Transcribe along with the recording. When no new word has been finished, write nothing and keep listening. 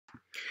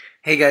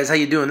Hey guys, how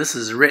you doing? This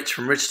is Rich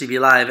from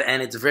RICHTVLIVE,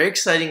 and it's very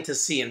exciting to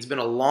see, and it's been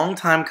a long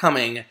time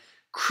coming,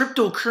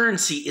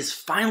 cryptocurrency is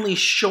finally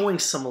showing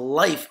some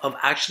life of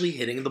actually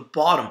hitting the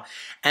bottom.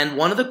 And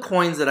one of the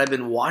coins that I've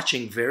been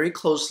watching very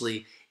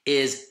closely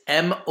is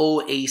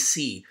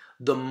MOAC,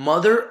 the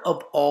mother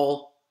of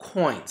all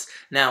coins.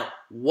 Now,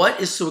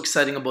 what is so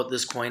exciting about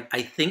this coin?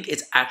 I think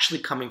it's actually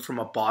coming from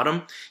a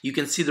bottom. You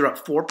can see they're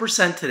up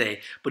 4%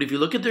 today, but if you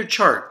look at their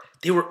chart,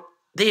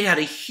 they had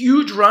a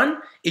huge run.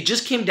 It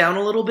just came down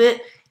a little bit.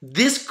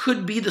 This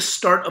could be the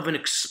start of an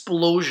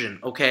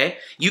explosion, okay?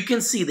 You can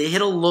see they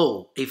hit a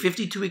low, a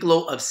 52-week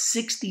low of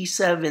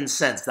 67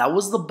 cents. That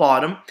was the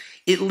bottom.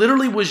 It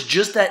literally was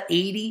just at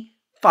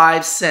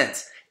 85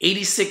 cents,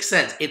 86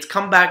 cents. It's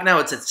come back now.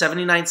 It's at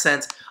 79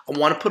 cents. I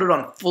want to put it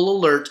on full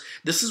alert.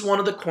 This is one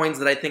of the coins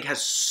that I think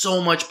has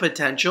so much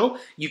potential.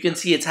 You can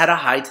see it's had a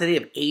high today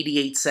of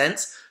 88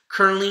 cents.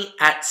 Currently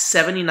at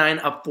 79,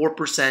 up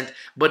 4%,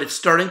 but it's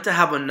starting to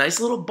have a nice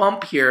little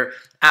bump here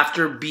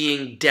after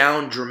being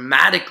down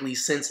dramatically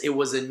since it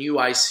was a new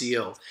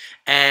ICO.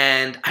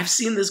 And I've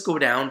seen this go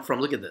down from,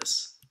 look at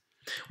this.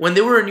 When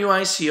they were a new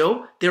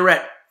ICO, they were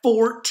at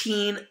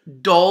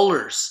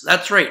 $14.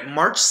 That's right,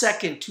 March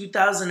 2nd,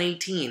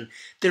 2018,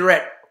 they were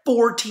at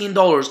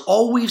 $14.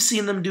 All we've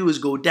seen them do is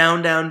go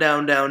down, down,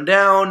 down, down,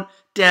 down,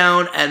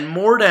 down, and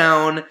more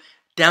down,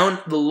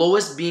 the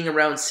lowest being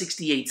around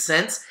 68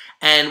 cents.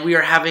 And we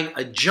are having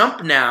a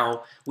jump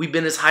now. We've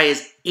been as high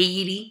as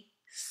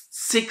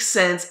 86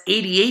 cents,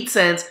 88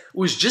 cents. It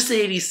was just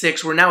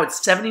 86. We're now at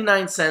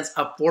 79 cents,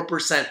 up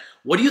 4%.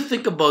 What do you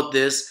think about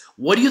this?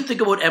 What do you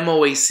think about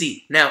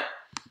MOAC? Now,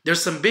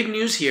 there's some big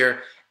news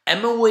here.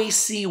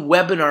 MOAC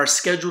webinar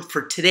scheduled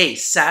for today,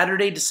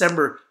 Saturday,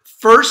 December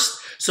 1st.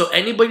 So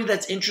anybody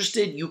that's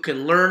interested, you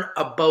can learn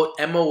about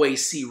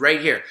MOAC right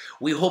here.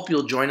 We hope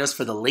you'll join us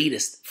for the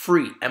latest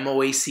free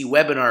MOAC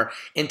webinar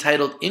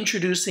entitled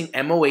Introducing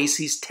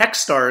MOAC's Tech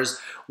Stars.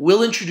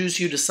 We'll introduce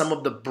you to some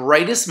of the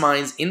brightest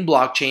minds in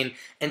blockchain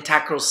and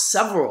tackle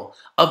several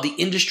of the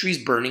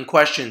industry's burning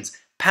questions.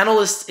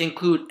 Panelists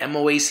include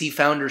MOAC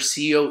founder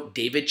CEO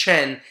David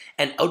Chen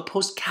and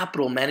Outpost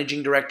Capital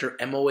Managing Director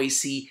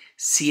MOAC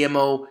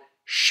CMO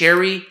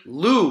Cherie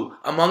Liu,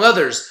 among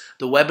others.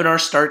 The webinar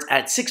starts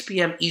at 6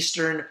 p.m.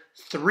 Eastern,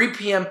 3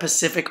 p.m.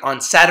 Pacific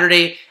on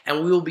Saturday,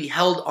 and we will be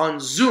held on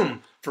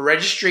Zoom. For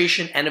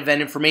registration and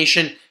event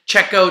information,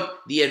 check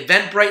out the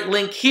Eventbrite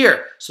link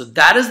here. So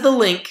that is the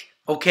link,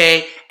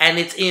 okay? And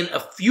it's in a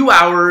few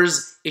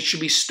hours. It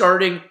should be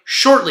starting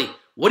shortly.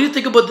 What do you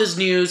think about this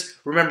news?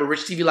 Remember,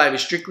 RICHTVLIVE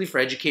is strictly for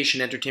education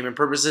and entertainment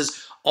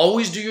purposes.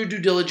 Always do your due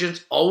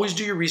diligence. Always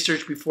do your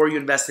research before you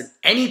invest in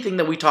anything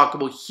that we talk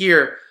about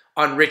here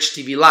on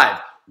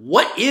RICHTVLIVE.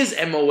 What is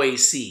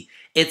MOAC?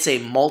 It's a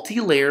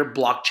multi-layer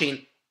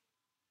blockchain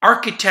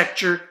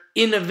architecture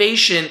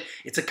innovation.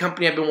 It's a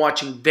company I've been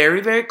watching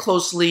very, very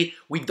closely.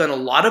 We've done a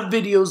lot of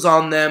videos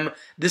on them.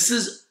 This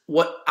is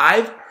what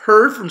I've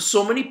heard from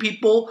so many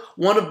people,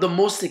 one of the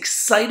most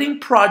exciting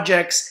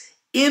projects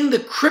in the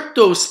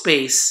crypto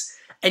space.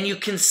 And you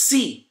can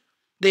see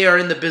they are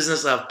in the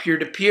business of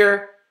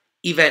peer-to-peer,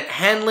 event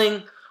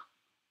handling,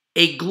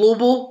 a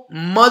global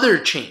mother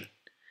chain,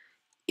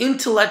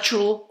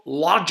 intellectual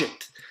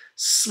logic,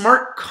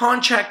 smart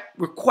contract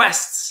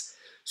requests,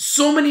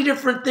 so many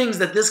different things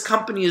that this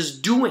company is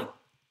doing.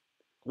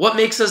 What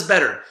makes us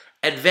better?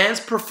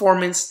 Advanced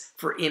performance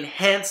for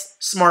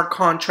enhanced smart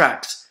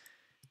contracts,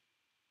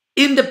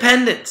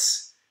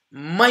 independence,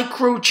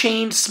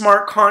 micro-chain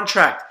smart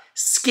contract,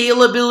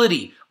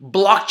 scalability,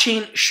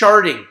 blockchain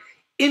sharding,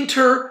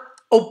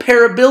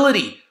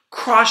 interoperability,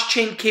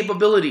 cross-chain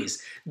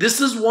capabilities.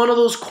 This is one of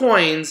those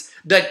coins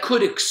that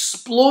could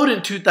explode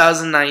in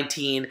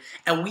 2019,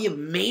 and we have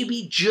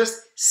maybe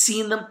just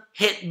seen them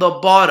hit the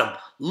bottom.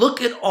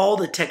 Look at all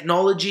the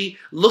technology.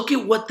 Look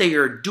at what they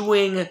are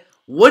doing.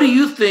 What do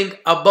you think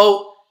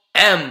about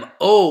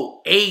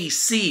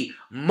MOAC,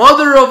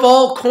 mother of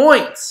all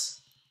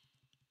coins?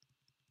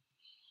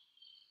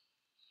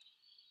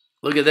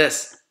 Look at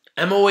this.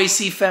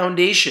 MOAC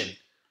Foundation,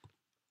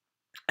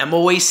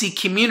 MOAC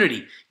Community.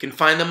 You can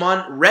find them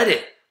on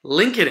Reddit,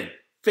 LinkedIn,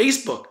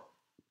 Facebook,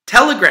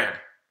 Telegram,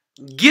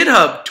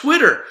 GitHub,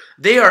 Twitter.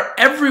 They are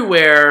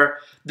everywhere.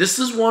 This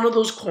is one of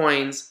those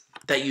coins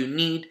that you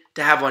need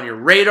to have on your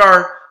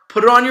radar.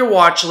 Put it on your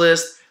watch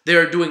list. They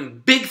are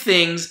doing big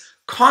things,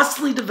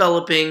 constantly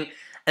developing.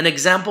 An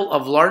example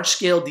of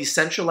large-scale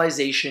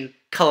decentralization,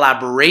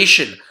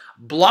 collaboration.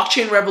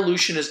 Blockchain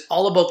revolution is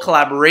all about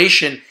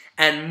collaboration,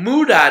 and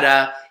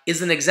MOAC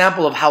is an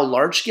example of how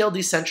large-scale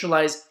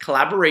decentralized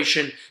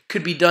collaboration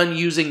could be done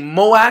using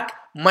MOAC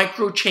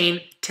microchain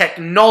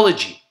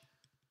technology,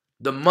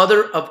 the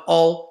mother of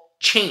all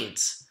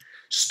chains.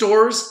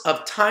 Stores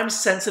of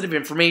time-sensitive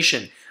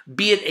information,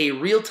 be it a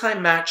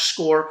real-time match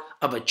score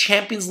of a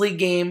Champions League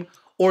game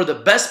or the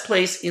best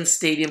place in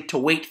stadium to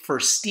wait for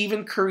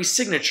Stephen Curry's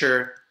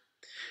signature.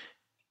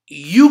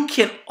 You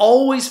can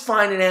always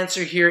find an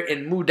answer here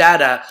in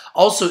MOAC.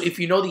 Also, if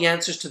you know the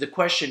answers to the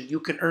question, you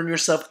can earn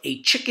yourself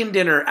a chicken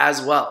dinner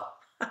as well.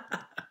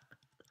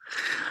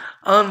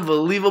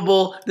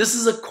 Unbelievable. This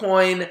is a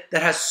coin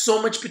that has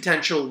so much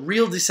potential,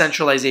 real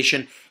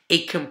decentralization,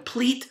 a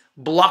complete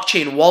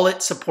blockchain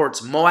wallet,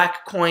 supports MOAC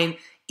coin,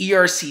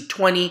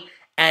 ERC20,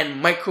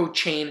 and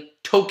microchain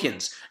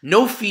tokens.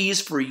 No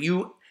fees for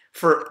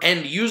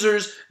end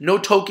users. No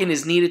token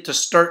is needed to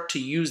start to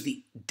use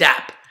the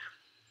dApp.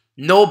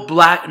 No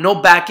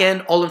back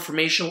end. All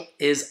information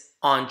is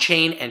on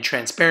chain and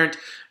transparent.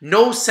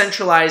 No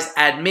centralized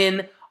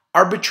admin.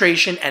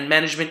 Arbitration and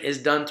management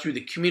is done through the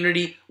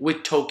community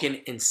with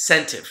token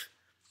incentive.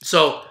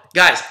 So,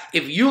 guys,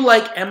 if you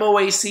like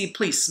MOAC,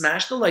 please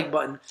smash the like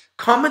button,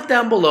 comment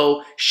down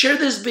below, share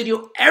this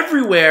video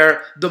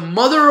everywhere. The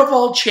mother of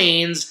all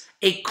chains,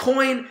 a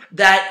coin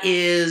that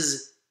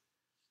is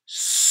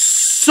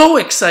so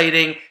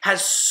exciting,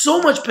 has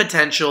so much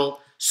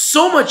potential,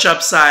 so much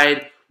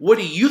upside. What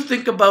do you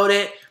think about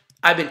it?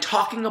 I've been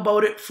talking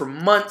about it for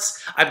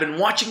months. I've been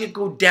watching it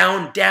go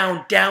down,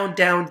 down, down,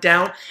 down,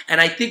 down,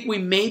 and I think we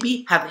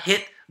maybe have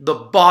hit the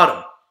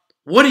bottom.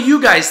 What do you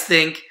guys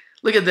think?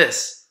 Look at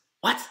this.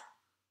 What?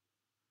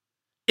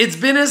 It's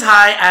been as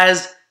high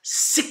as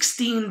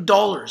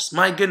 $16.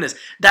 My goodness.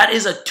 That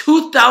is a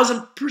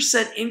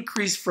 2,000%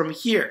 increase from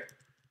here.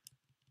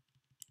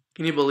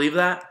 Can you believe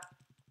that?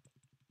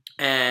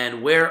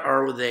 And where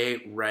are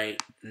they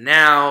right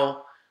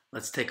now?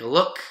 Let's take a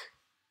look.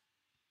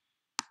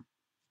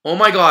 Oh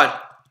my God.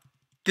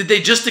 Did they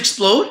just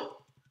explode?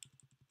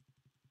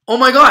 Oh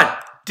my God.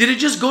 Did it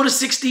just go to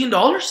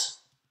 $16?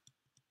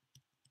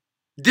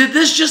 Did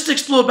this just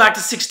explode back to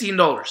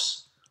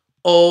 $16?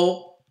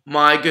 Oh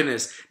my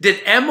goodness.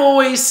 Did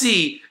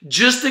MOAC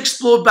just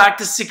explode back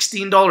to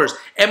 $16?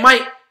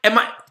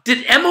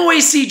 Did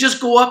MOAC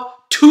just go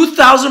up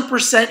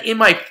 2,000% in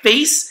my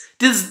face?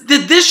 Did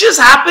this just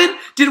happen?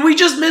 Did we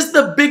just miss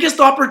the biggest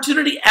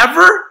opportunity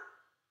ever?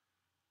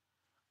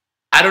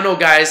 I don't know,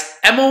 guys.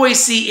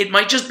 MOAC, it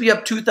might just be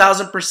up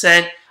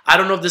 2,000%. I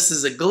don't know if this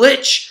is a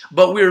glitch,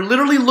 but we're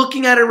literally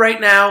looking at it right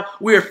now.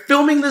 We're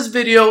filming this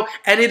video,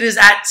 and it is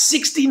at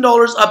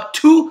 $16, up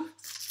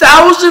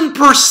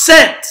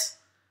 2,000%.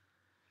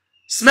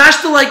 Smash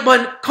the like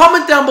button.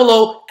 Comment down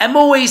below.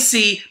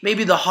 MOAC may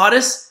be the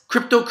hottest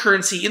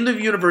cryptocurrency in the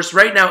universe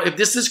right now, if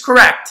this is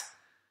correct.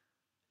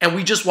 And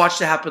we just watched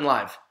it happen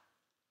live.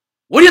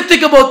 What do you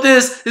think about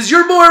this? This is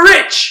your boy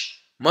Rich,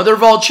 mother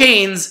of all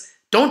chains.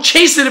 Don't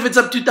chase it if it's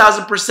up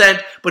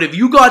 2,000%, but if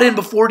you got in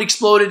before it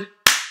exploded,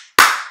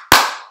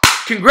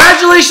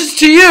 congratulations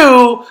to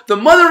you. The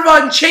mother of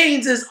all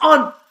chains is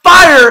on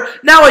fire.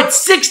 Now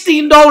it's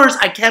 $16.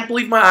 I can't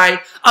believe my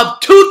eye.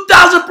 Up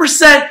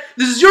 2,000%.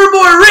 This is your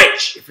boy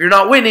Rich. If you're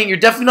not winning, you're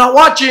definitely not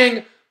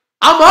watching.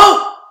 I'm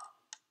out.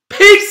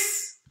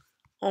 Peace.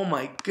 Oh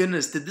my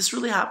goodness. Did this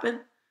really happen?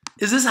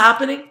 Is this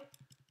happening?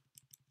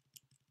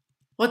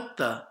 What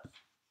the?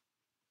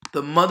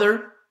 The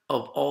mother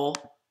of all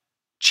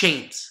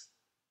chains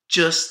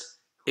just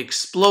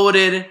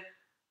exploded,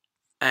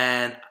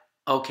 and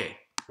okay,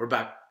 we're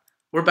back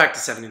to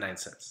 79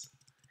 cents.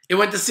 It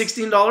went to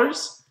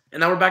 $16 and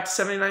now we're back to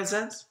 79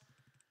 cents.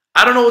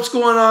 I don't know what's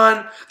going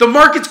on. The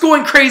market's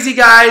going crazy,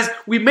 guys.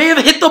 We may have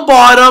hit the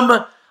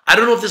bottom. I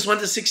don't know if this went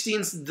to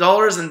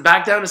 $16 and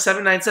back down to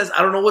 79 cents.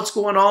 I don't know what's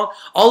going on.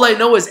 All I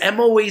know is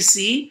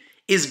MOAC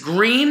is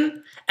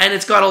green and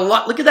it's got a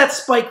lot. Look at that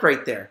spike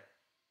right there.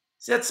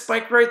 See that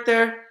spike right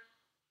there?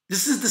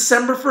 This is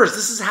December 1st.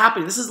 This is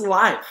happening. This is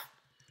live.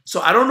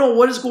 So I don't know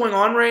what is going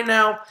on right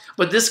now,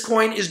 but this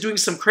coin is doing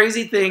some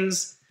crazy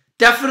things.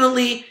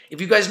 Definitely, if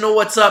you guys know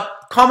what's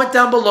up, comment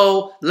down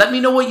below. Let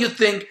me know what you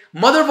think.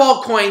 Mother of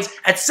all coins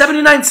at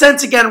 79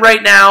 cents again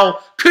right now.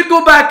 Could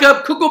go back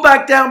up, could go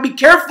back down. Be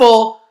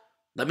careful.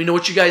 Let me know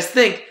what you guys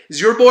think. This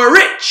is your boy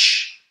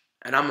Rich,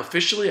 and I'm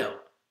officially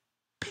out.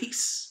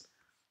 Peace.